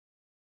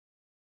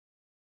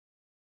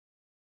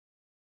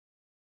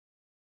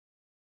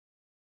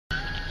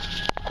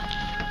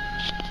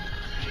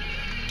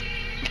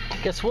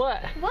Guess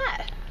what?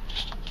 What?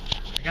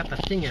 I got the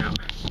thing out.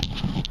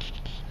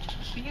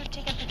 Will you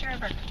take a picture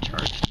of her?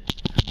 Charged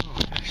it. Oh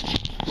my gosh.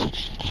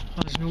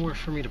 Oh, there's nowhere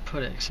for me to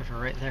put it except for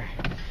right there.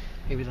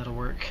 Maybe that'll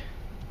work.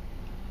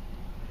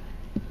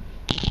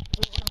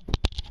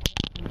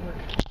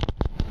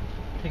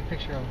 Take a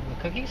picture of the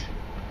cookies?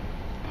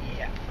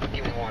 Yeah.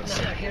 Give me 1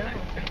 second.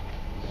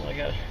 Well, I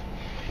gotta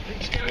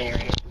reach down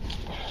here.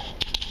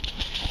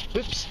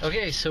 Oops.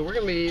 Okay, so we're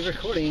gonna be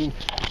recording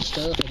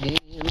stuff again.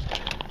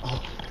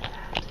 Oh.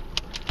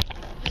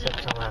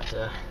 Except I'll have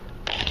to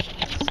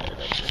set it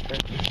up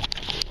different.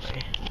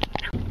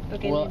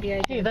 Okay, Well, maybe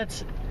I do. hey,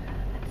 that's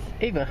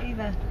Ava.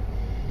 Ava.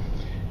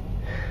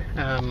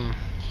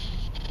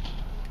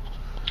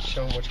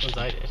 Show them which ones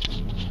I did.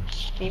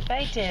 If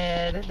I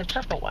did the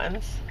purple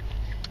ones.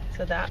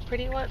 So that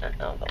pretty one.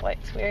 Oh, the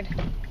light's weird.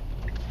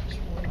 Just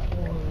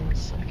 1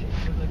 second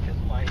for the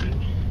good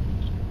lighting.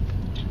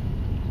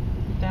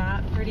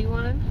 That pretty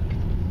one.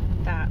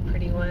 That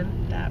pretty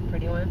one. That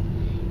pretty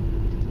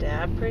one.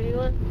 That pretty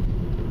one.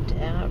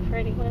 That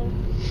pretty one.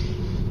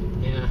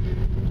 Yeah.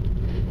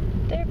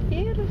 They're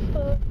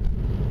beautiful.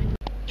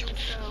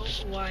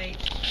 So white.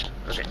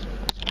 Okay.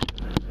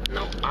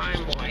 No,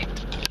 I'm white.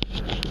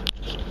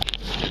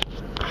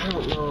 I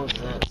don't know if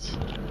that's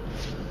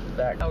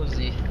that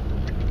cozy.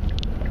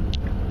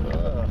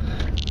 Ugh.